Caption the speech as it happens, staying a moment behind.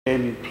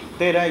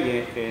Entera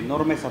y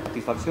enorme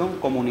satisfacción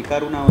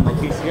comunicar una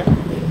noticia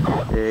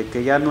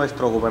que ya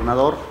nuestro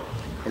gobernador,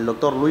 el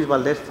doctor Luis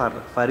Valdés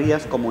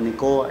Farías,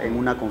 comunicó en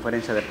una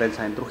conferencia de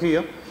prensa en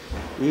Trujillo,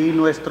 y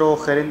nuestro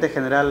gerente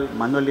general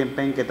Manuel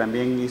Liempen, que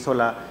también hizo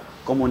la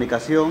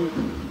comunicación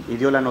y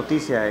dio la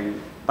noticia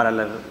para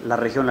la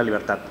región La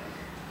Libertad.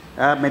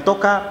 Me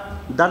toca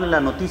darle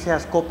la noticia a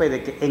Ascope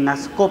de que en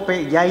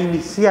Ascope ya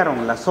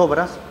iniciaron las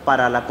obras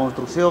para la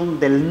construcción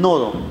del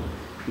nodo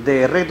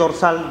de red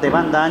dorsal de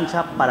banda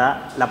ancha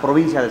para la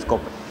provincia de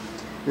Ascope.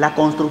 La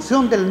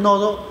construcción del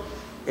nodo,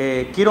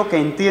 quiero que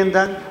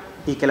entiendan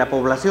y que la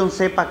población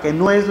sepa que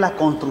no es la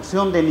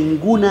construcción de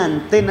ninguna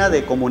antena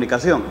de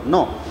comunicación,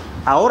 no.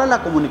 Ahora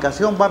la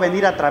comunicación va a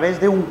venir a través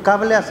de un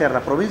cable hacia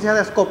la provincia de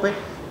Ascope,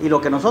 y lo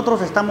que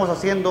nosotros estamos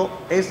haciendo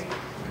es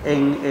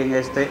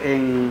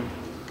en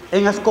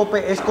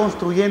Ascope es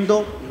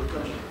construyendo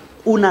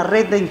una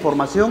red de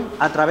información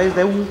a través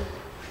de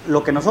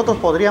lo que nosotros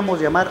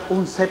podríamos llamar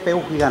un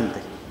CPU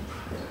gigante.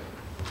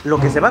 Lo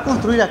que se va a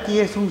construir aquí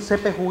es un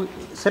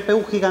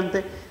CPU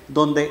gigante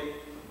donde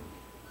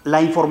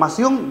la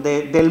información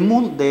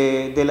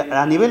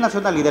a nivel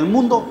nacional y del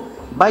mundo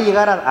va a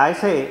llegar a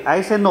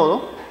ese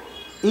nodo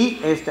y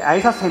a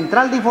esa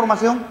central de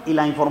información, y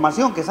la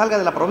información que salga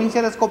de la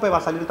provincia de Ascope va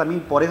a salir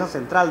también por esa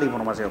central de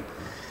información.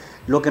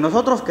 Lo que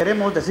nosotros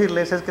queremos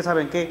decirles es que,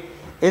 ¿saben qué?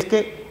 Es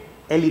que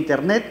el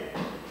Internet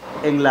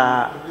en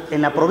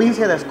la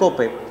provincia de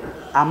Ascope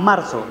a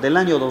marzo del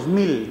año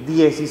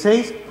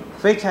 2016,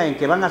 fecha en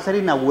que van a ser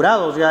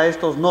inaugurados ya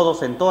estos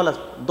nodos en todas las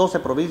 12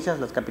 provincias,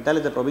 las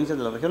capitales de provincias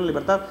de la región de la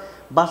Libertad,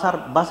 va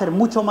a ser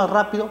mucho más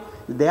rápido,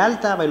 de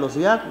alta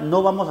velocidad,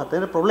 no vamos a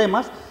tener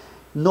problemas,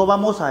 no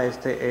vamos a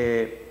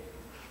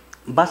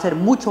va a ser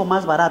mucho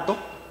más barato,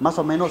 más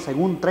o menos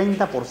en un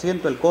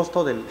 30% el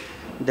costo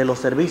de los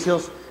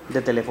servicios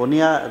de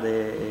telefonía,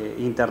 de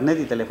internet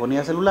y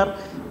telefonía celular,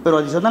 pero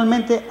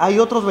adicionalmente hay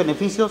otros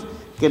beneficios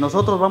que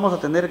nosotros vamos a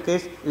tener, que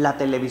es la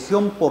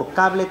televisión por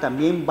cable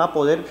también va a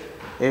poder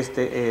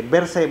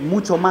verse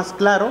mucho más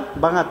claro,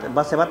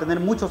 se va a tener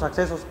muchos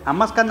accesos a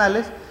más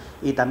canales,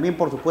 y también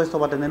por supuesto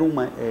va a tener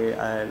un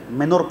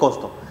menor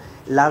costo.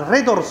 La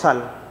red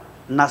dorsal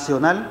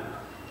nacional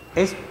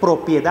es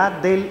propiedad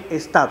del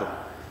Estado,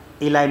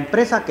 y la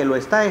empresa que lo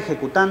está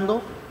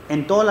ejecutando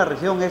en toda la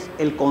región es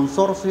el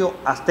Consorcio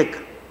Azteca.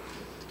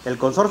 El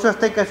Consorcio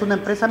Azteca es una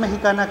empresa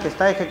mexicana que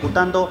está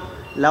ejecutando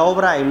la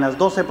obra en las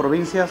 12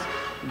 provincias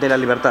de la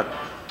Libertad.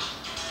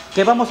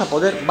 ¿Qué vamos a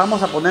poder?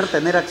 Vamos a poder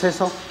tener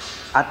acceso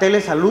a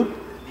telesalud,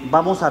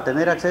 vamos a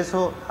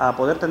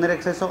poder tener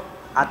acceso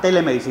a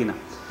telemedicina.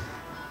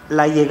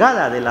 La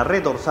llegada de la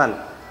red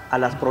dorsal a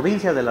las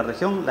provincias de la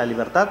región La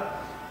Libertad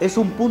es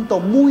un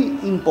punto muy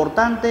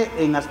importante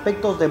en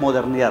aspectos de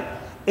modernidad.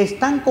 Es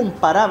tan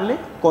comparable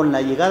con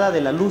la llegada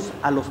de la luz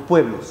a los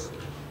pueblos.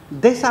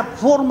 De esa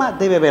forma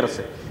debe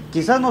verse.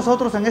 Quizás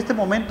nosotros en este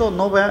momento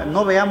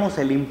no veamos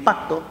el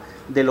impacto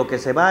de lo que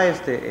se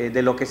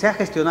ha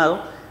gestionado,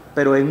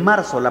 pero en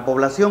marzo la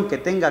población que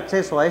tenga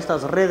acceso a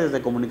estas redes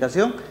de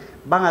comunicación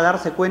van a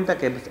darse cuenta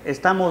que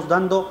estamos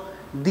dando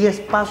 10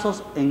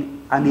 pasos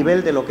a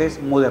nivel de lo que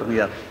es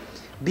modernidad.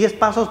 10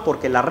 pasos,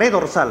 porque la red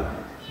dorsal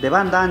de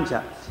banda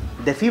ancha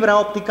de fibra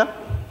óptica,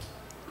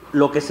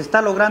 lo que se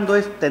está logrando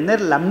es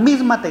tener la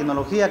misma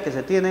tecnología que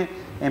se tiene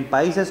en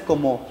países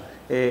como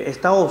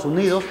Estados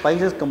Unidos,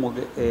 países como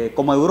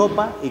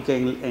Europa, y que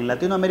en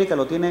Latinoamérica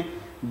lo tiene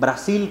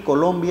Brasil,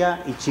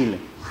 Colombia y Chile.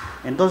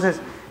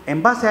 Entonces,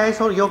 en base a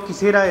eso, yo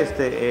quisiera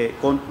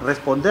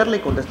responderle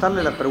y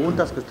contestarle las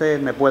preguntas que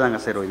ustedes me puedan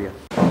hacer hoy día.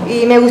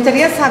 Y me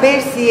gustaría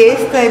saber si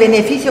este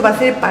beneficio va a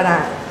ser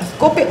para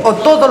Ascope o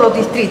todos los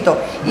distritos,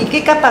 y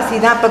qué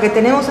capacidad, porque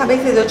tenemos a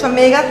veces de 8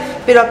 megas,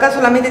 pero acá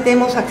solamente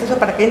tenemos acceso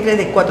para que entre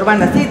de 4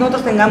 bandas. Sí,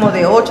 nosotros tengamos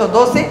de 8,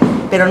 12,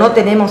 pero no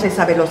tenemos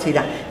esa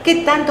velocidad.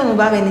 ¿Qué tanto nos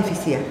va a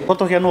beneficiar?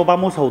 Nosotros ya no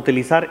vamos a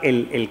utilizar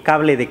el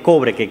cable de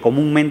cobre, que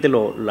comúnmente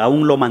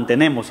aún lo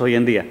mantenemos hoy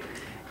en día.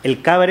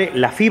 El cable,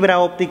 la fibra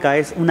óptica,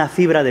 es una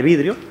fibra de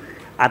vidrio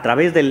a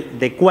través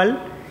de cual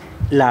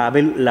la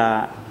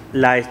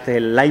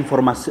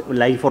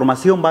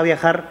información va a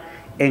viajar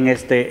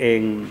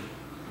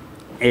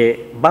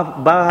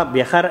va a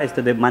viajar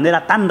de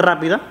manera tan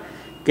rápida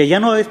que ya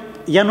no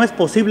es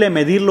posible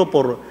medirlo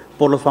por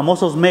los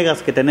famosos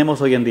megas que tenemos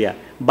hoy en día.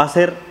 Va a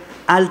ser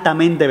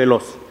altamente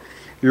veloz.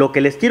 Lo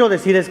que les quiero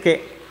decir es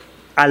que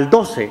al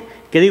 12,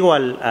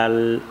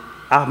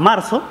 a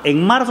marzo,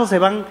 en marzo se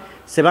van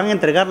a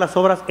entregar las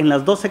obras en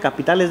las 12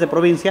 capitales de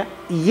provincia,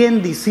 y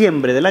en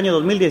diciembre del año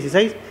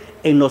 2016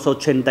 en los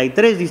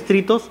 83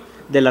 distritos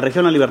de la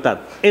región La Libertad.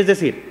 Es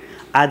decir,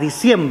 a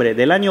diciembre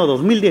del año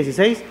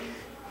 2016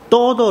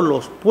 todos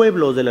los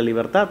pueblos de La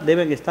Libertad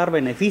deben estar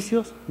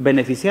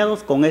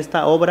beneficiados con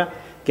esta obra,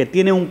 que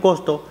tiene un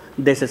costo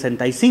de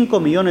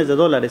 $65 millones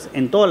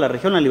en toda la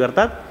región La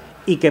Libertad,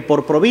 y que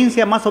por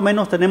provincia más o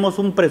menos tenemos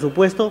un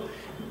presupuesto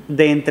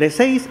de entre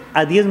 6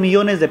 a 10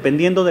 millones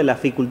dependiendo de la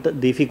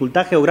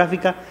dificultad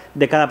geográfica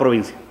de cada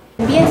provincia.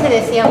 Bien se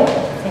decía,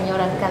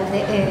 señora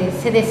alcalde,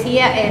 se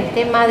decía el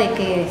tema de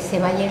que se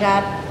va a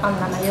llegar a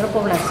la mayor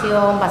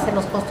población, va a ser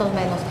los costos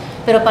menos,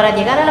 pero para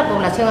llegar a la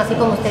población, así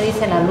como usted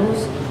dice, la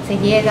luz, se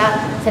llega,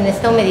 se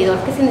necesita un medidor.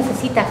 ¿Qué se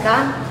necesita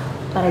acá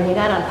para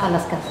llegar a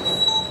las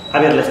casas? A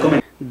ver, les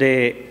comento.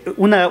 De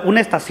una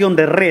estación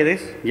de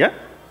redes, ¿ya?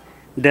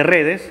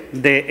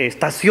 De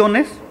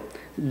estaciones,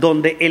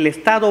 donde el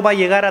Estado va a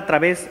llegar a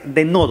través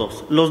de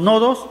nodos. Los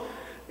nodos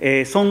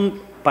son,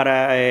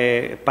 para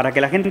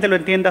que la gente lo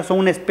entienda, son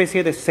una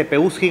especie de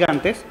CPUs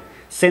gigantes,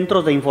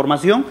 centros de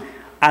información,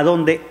 a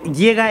donde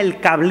llega el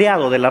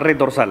cableado de la red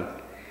dorsal.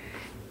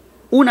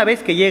 Una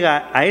vez que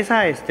llega a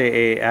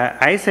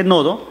ese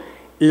nodo,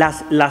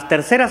 las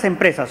terceras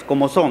empresas,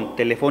 como son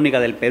Telefónica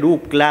del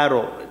Perú,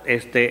 Claro,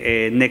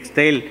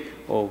 Nextel,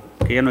 o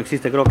que ya no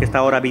existe, creo que está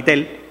ahora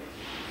Vitel,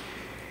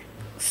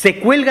 se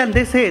cuelgan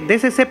de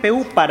ese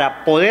CPU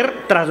para poder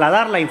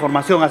trasladar la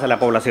información hacia la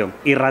población,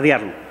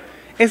 irradiarlo.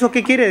 ¿Eso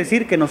qué quiere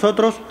decir? Que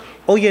nosotros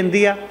hoy en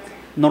día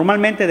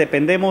normalmente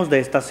dependemos de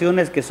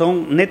estaciones que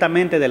son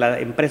netamente de la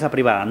empresa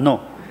privada. No.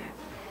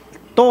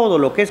 Todo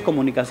lo que es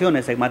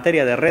comunicaciones en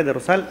materia de red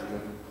dorsal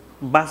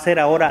va a ser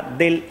ahora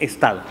del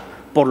Estado.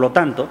 Por lo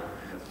tanto,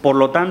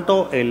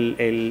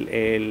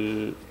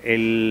 el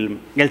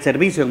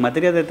servicio en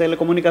materia de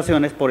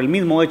telecomunicaciones, por el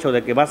mismo hecho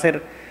de que va a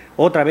ser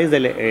otra vez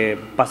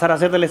pasar a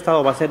ser del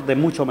Estado, va a ser de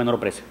mucho menor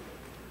precio.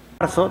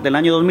 Marzo del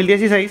año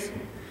 2016,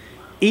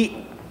 y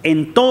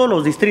en todos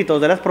los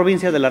distritos de las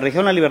provincias de la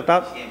región La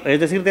Libertad, es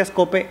decir, de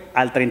Ascope,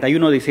 al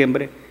 31 de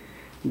diciembre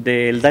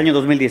del año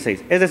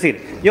 2016. Es decir,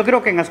 yo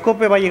creo que en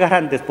Ascope va a llegar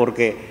antes,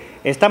 porque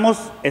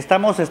estamos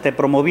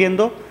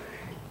promoviendo,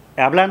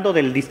 hablando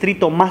del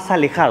distrito más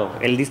alejado.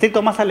 El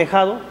distrito más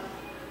alejado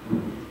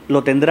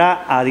lo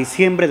tendrá a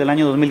diciembre del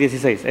año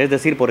 2016, es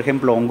decir, por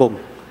ejemplo, Ongón.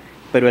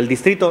 Pero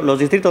los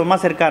distritos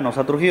más cercanos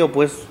a Trujillo,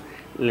 pues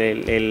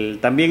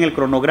también el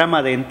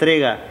cronograma de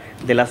entrega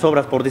de las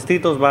obras por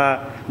distritos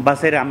va a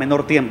ser a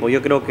menor tiempo.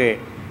 Yo creo que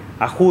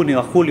a junio,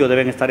 a julio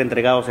deben estar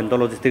entregados en todos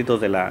los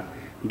distritos de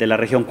la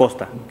región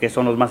costa, que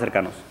son los más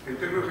cercanos.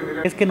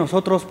 Es que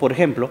nosotros, por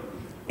ejemplo,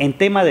 en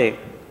tema de...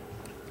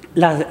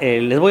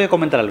 les voy a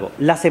comentar algo.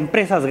 Las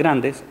empresas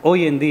grandes,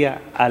 hoy en día,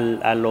 a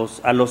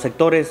los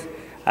sectores,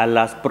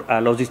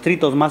 a los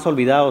distritos más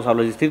olvidados, a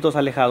los distritos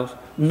alejados,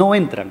 no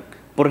entran.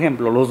 Por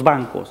ejemplo, los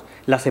bancos,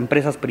 las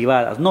empresas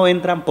privadas, no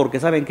entran porque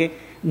saben que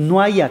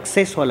no hay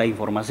acceso a la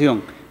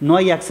información, no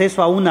hay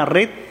acceso a una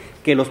red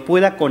que los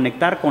pueda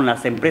conectar con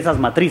las empresas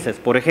matrices,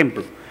 por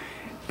ejemplo.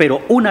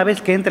 Pero una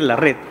vez que entre la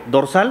red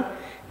dorsal,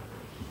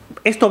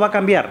 esto va a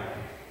cambiar.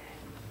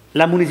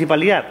 La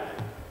municipalidad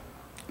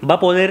va a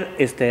poder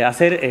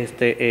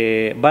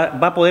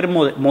va a poder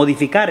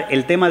modificar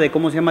el tema de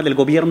del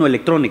gobierno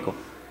electrónico.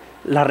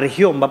 La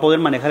región va a poder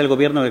manejar el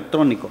gobierno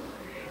electrónico.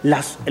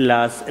 Los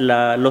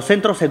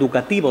centros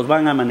educativos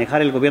van a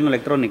manejar el gobierno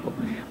electrónico.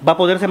 Va a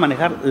poderse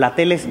manejar la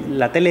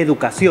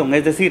teleeducación,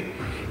 es decir,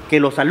 que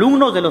los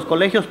alumnos de los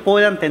colegios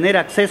puedan tener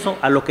acceso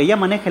a lo que ya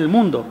maneja el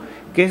mundo,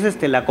 que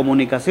es la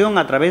comunicación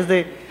a través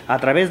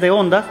de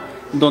ondas,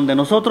 donde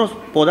nosotros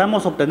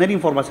podamos obtener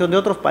información de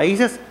otros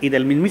países y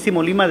del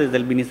mismísimo Lima desde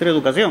el Ministerio de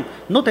Educación.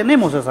 No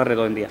tenemos esa red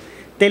hoy en día.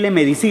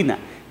 Telemedicina.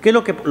 ¿Qué es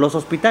lo que los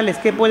hospitales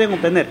qué pueden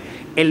obtener?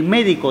 El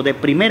médico de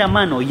primera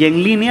mano y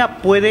en línea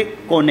puede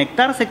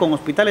conectarse con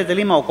hospitales de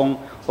Lima o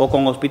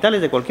con hospitales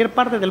de cualquier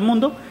parte del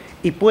mundo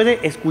y puede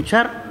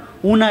escuchar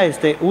una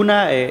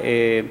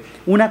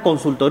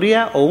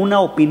consultoría o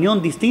una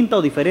opinión distinta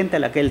o diferente a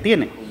la que él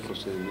tiene. Un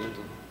procedimiento.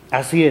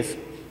 Así es.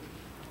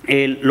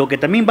 Lo que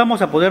también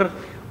vamos a poder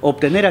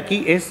obtener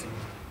aquí es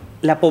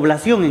la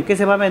población en que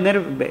se va a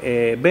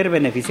ver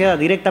beneficiada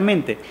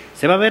directamente.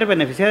 Se va a ver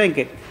beneficiada en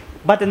que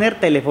va a tener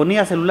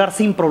telefonía celular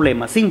sin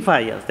problemas, sin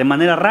fallas, de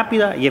manera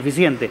rápida y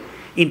eficiente,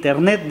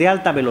 internet de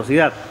alta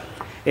velocidad,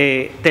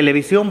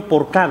 televisión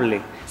por cable,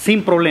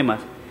 sin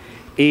problemas.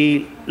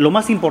 Y lo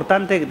más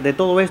importante de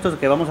todo esto es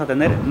que vamos a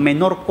tener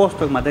menor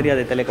costo en materia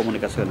de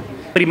telecomunicaciones.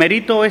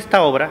 Primerito,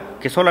 esta obra,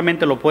 que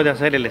solamente lo puede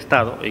hacer el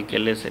Estado, y que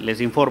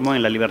les informo,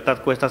 en La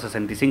Libertad cuesta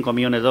 65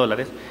 millones de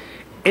dólares,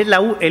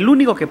 el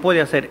único que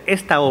puede hacer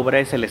esta obra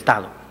es el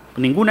Estado.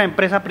 Ninguna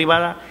empresa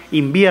privada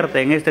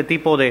invierte en este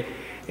tipo de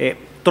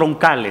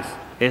troncales,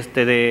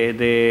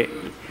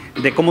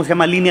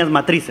 líneas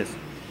matrices.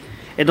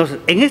 Entonces,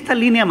 en esta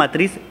línea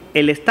matriz,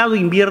 el Estado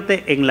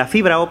invierte en la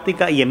fibra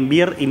óptica y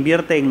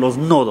invierte en los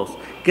nodos,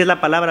 que es la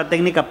palabra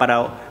técnica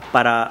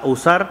para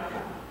usar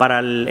para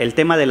el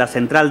tema de la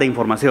central de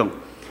información.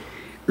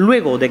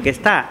 Luego de que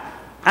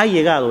ha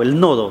llegado el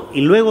nodo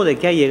y luego de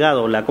que ha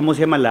llegado luego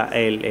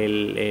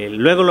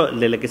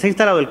de que se ha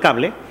instalado el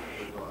cable,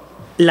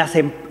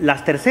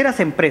 las terceras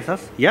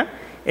empresas, ¿ya?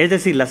 Es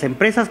decir, las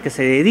empresas que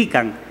se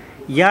dedican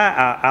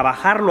ya a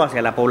bajarlo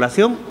hacia la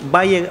población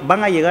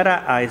van a llegar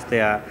a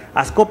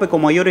Ascope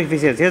con mayor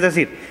eficiencia. Es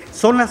decir,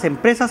 son las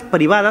empresas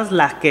privadas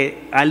las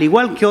que, al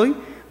igual que hoy,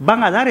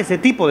 van a dar ese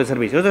tipo de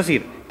servicio. Es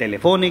decir,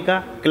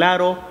 Telefónica,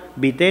 Claro,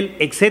 Vitel,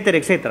 etcétera,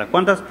 etcétera.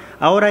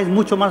 Ahora es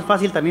mucho más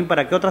fácil también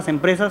para que otras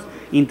empresas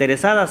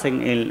interesadas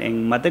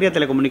en materia de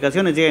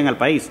telecomunicaciones lleguen al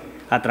país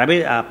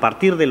a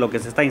partir de lo que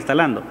se está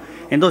instalando.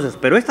 Entonces,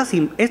 pero estas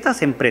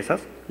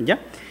empresas, ¿ya?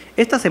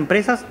 Estas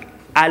empresas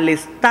al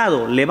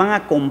Estado le van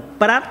a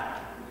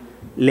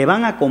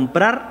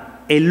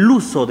comprar el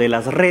uso de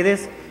las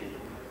redes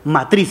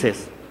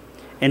matrices.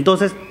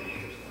 Entonces,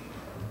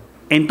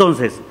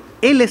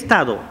 el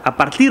Estado, a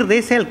partir de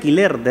ese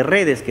alquiler de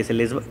redes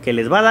que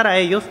les va a dar a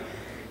ellos,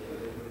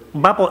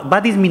 va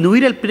a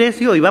disminuir el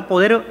precio y va a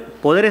poder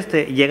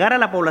llegar a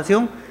la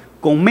población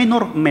con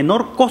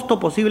menor costo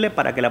posible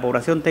para que la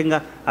población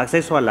tenga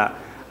acceso a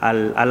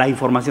la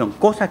información,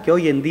 cosa que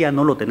hoy en día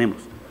no lo tenemos.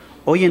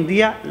 Hoy en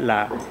día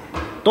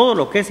todo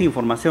lo que es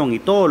información y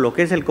todo lo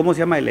que es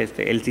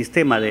el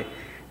sistema de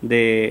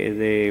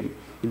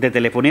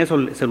telefonía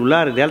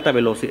celular de alta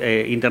velocidad,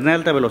 internet de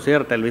alta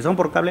velocidad, televisión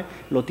por cable,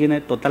 lo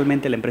tiene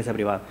totalmente la empresa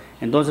privada.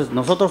 Entonces,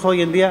 nosotros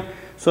hoy en día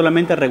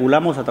solamente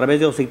regulamos a través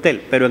de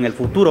Ocitel, pero en el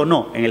futuro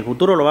no. En el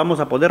futuro lo vamos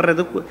a poder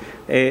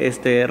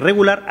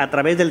regular a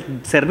través del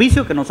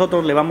servicio que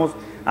nosotros le vamos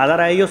a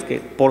dar a ellos, que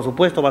por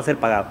supuesto va a ser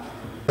pagado.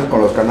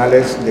 Con los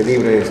canales de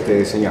libre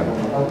señal,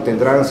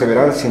 se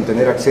verán sin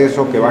tener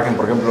acceso, que bajen,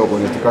 por ejemplo,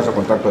 en este caso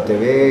Contacto a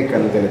TV,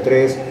 Canal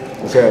Tele3,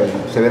 o sea,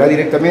 ¿se verá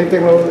directamente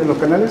en los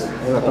canales,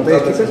 en las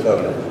pantallas fijas?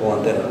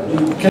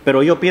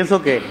 Pero yo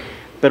pienso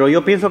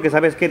que,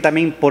 ¿sabes qué?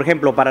 También, por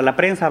ejemplo, para la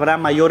prensa habrá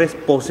mayores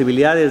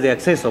posibilidades de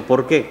acceso.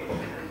 ¿Por qué?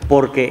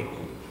 Porque,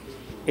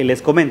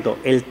 les comento,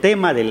 el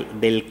tema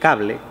del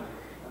cable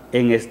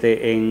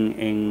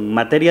en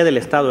materia del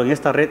Estado, en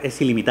esta red,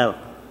 es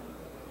ilimitado.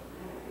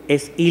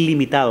 Es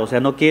ilimitado, o sea,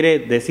 no quiere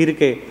decir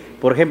que,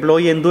 por ejemplo,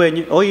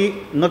 hoy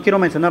no quiero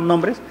mencionar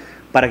nombres,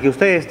 para que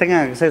ustedes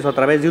tengan acceso a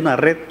través de una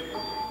red,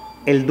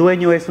 el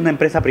dueño es una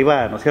empresa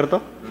privada, ¿no es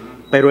cierto?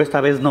 Pero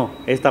esta vez no,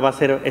 esta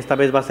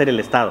vez va a ser el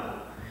Estado.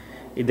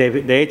 Y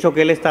de hecho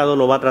que el Estado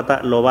lo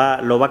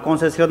va a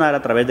concesionar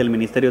a través del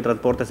Ministerio de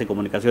Transportes y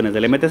Comunicaciones,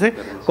 del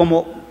MTC,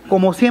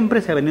 como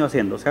siempre se ha venido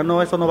haciendo, o sea,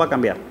 eso no va a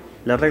cambiar,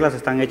 las reglas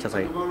están hechas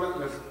ahí.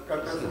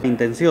 La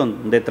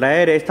intención de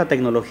traer esta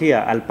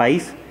tecnología al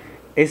país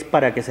es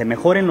para que se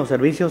mejoren los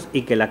servicios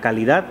y que la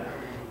calidad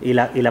y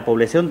la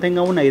población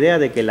tenga una idea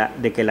de que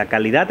la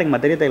calidad en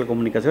materia de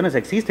telecomunicaciones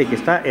existe y que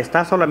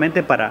está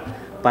solamente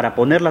para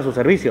ponerla a su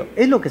servicio.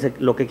 Es lo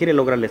que quiere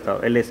lograr el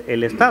Estado.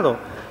 El Estado,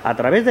 a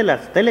través de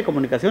las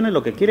telecomunicaciones,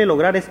 lo que quiere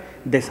lograr es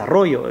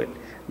desarrollo.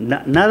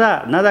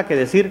 Nada que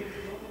decir.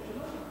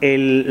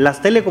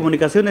 Las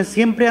telecomunicaciones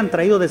siempre han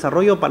traído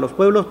desarrollo para los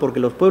pueblos,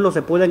 porque los pueblos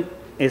se pueden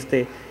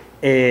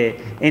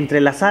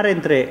entrelazar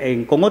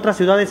con otras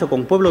ciudades o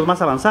con pueblos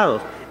más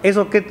avanzados.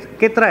 ¿Eso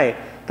qué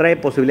trae? Trae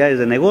posibilidades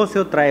de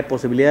negocio, trae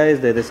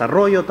posibilidades de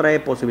desarrollo, trae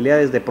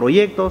posibilidades de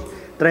proyectos,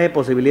 trae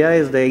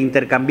posibilidades de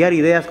intercambiar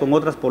ideas con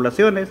otras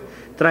poblaciones,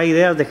 trae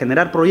ideas de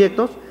generar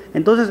proyectos.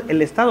 Entonces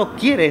el Estado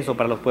quiere eso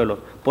para los pueblos.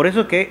 Por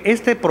eso es que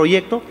este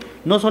proyecto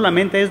no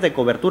solamente es de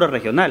cobertura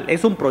regional,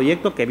 es un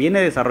proyecto que viene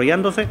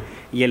desarrollándose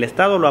y el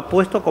Estado lo ha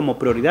puesto como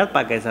prioridad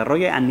para que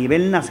desarrolle a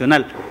nivel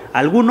nacional.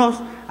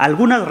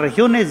 Algunas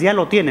regiones ya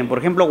lo tienen, por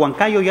ejemplo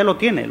Huancayo ya lo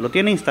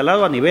tiene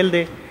instalado a nivel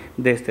de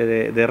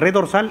red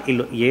dorsal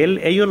y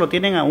ellos lo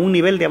tienen a un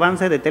nivel de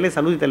avance de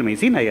telesalud y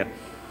telemedicina ya.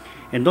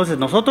 Entonces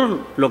nosotros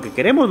lo que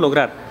queremos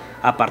lograr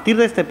a partir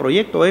de este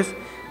proyecto es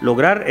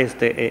lograr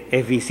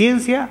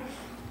eficiencia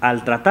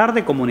al tratar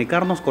de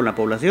comunicarnos con la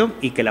población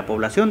y que la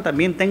población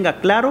también tenga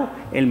claro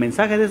el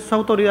mensaje de sus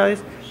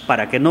autoridades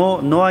para que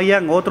no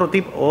hayan otro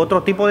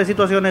tipo de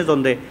situaciones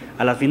donde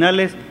a las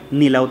finales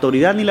ni la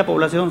autoridad ni la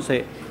población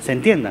se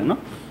entiendan, ¿no?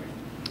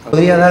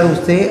 ¿Podría dar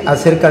usted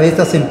acerca de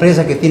estas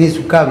empresas que tienen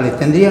su cable?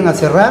 ¿Tendrían a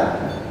cerrar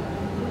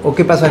o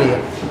qué pasaría?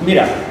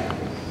 Mira,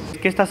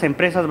 que estas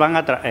empresas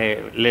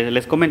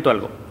les comento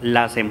algo.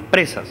 Las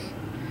empresas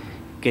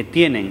que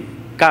tienen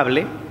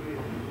cable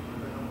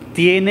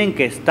tienen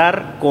que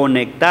estar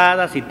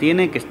conectadas y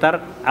tienen que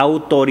estar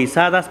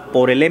autorizadas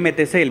por el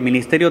MTC, el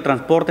Ministerio de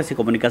Transportes y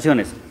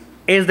Comunicaciones.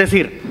 Es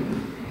decir,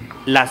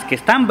 las que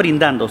están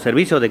brindando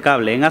servicio de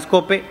cable en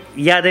Ascope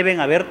ya deben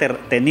haber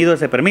tenido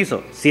ese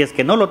permiso. Si es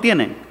que no lo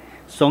tienen,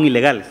 son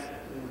ilegales.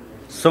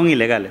 Son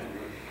ilegales.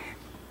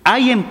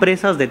 Hay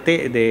empresas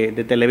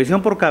de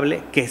televisión por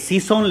cable que sí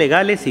son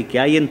legales y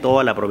que hay en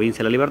toda la provincia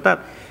de La Libertad.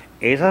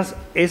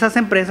 Esas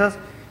empresas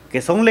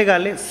que son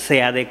legales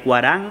se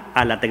adecuarán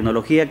a la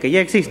tecnología que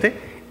ya existe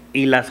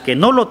y las que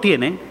no lo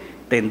tienen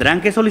tendrán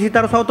que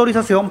solicitar su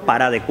autorización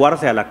para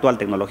adecuarse a la actual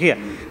tecnología.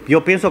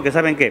 Yo pienso que,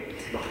 ¿saben qué?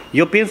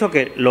 Yo pienso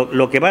que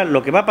lo que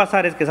va a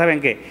pasar es que,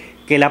 ¿saben qué?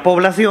 Que la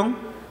población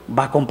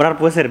va a comprar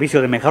pues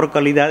servicios de mejor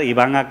calidad y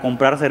van a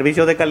comprar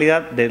servicios de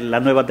calidad de la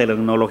nueva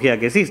tecnología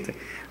que existe.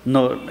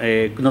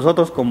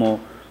 Nosotros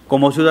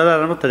como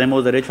ciudadanos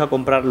tenemos derecho a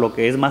comprar lo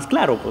que es más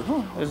claro, pues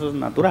no, eso es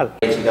natural.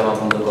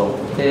 Chicama.com.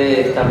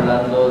 Usted está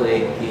hablando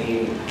de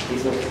que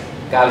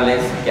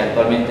cables que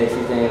actualmente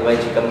existen en el Valle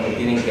Chicamo se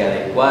tienen que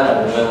adecuar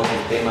a un nuevo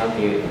sistema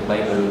que va a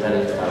implementar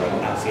el Estado,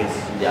 ¿no? Así es.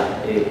 Ya,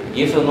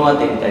 ¿y eso no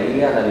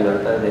atentaría a la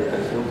libertad de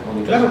expresión?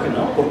 Claro que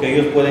no, porque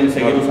ellos pueden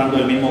seguir usando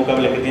el mismo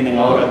cable que tienen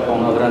ahora.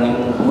 No habrá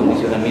ningún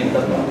condicionamiento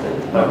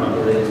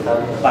del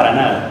Estado. Para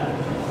nada.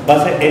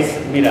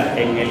 Mira,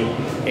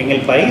 en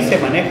el país se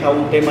maneja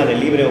un tema de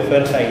libre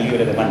oferta y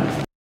libre demanda.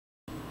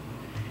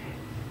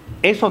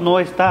 Eso no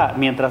está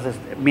mientras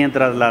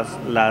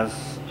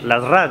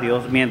las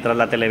radios, mientras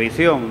la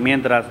televisión,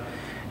 mientras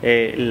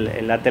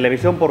la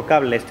televisión por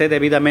cable esté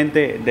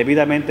debidamente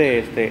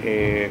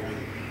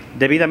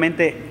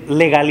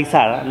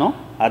legalizada,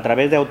 ¿no? A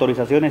través de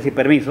autorizaciones y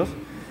permisos,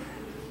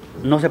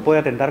 no se puede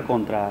atentar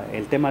contra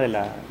el tema de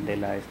la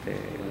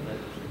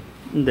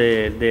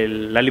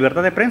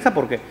libertad de prensa,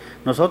 porque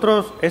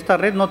esta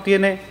red no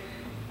tiene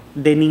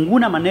de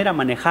ninguna manera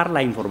manejar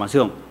la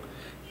información.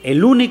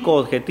 El único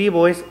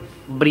objetivo es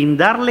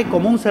brindarle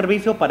como un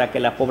servicio para que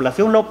la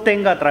población lo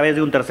obtenga a través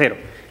de un tercero.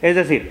 Es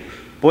decir,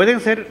 pueden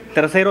ser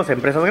terceros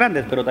empresas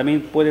grandes, pero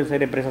también pueden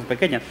ser empresas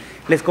pequeñas.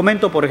 Les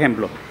comento, por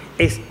ejemplo,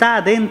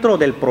 está dentro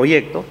del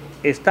proyecto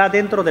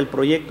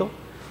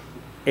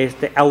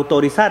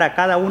autorizar a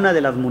cada una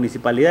de las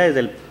municipalidades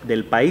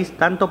del país,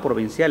 tanto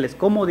provinciales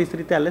como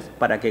distritales,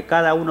 para que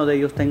cada uno de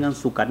ellos tengan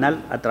su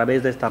canal a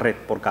través de esta red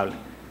por cable.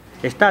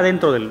 Está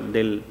dentro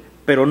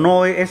pero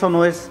no, eso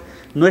no es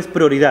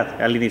prioridad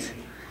al inicio.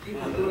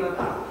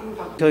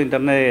 De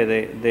internet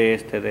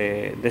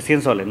de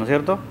 100 soles, ¿no es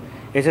cierto?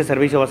 Ese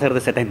servicio va a ser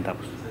de 70,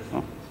 pues,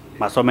 ¿no?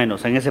 Más o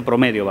menos, en ese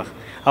promedio baja.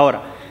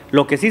 Ahora,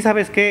 lo que sí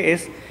sabes que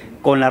es,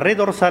 con la red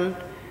dorsal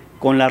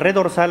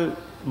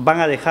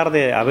van a dejar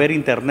de haber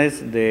internet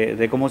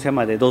 ¿cómo se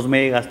llama? De 2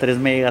 megas, 3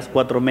 megas,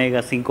 4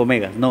 megas, 5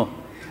 megas, no.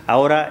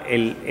 Ahora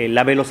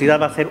la velocidad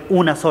va a ser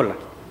una sola.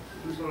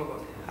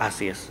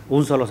 Así es,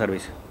 un solo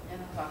servicio.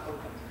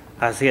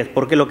 Así es,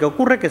 porque lo que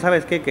ocurre que,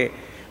 ¿sabes qué? Que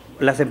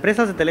las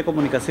empresas de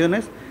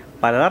telecomunicaciones,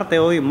 para darte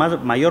hoy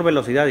mayor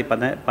velocidad y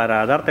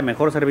para darte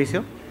mejor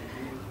servicio,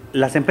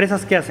 las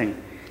empresas, ¿qué hacen?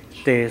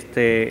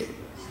 Te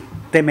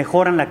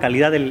mejoran la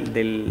calidad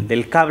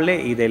del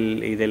cable y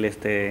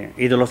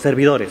de los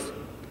servidores.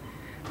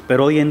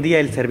 Pero hoy en día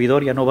el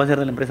servidor ya no va a ser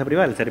de la empresa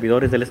privada, el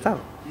servidor es del Estado,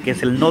 que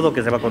es el nodo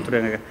que se va a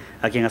construir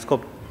aquí en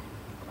Ascope.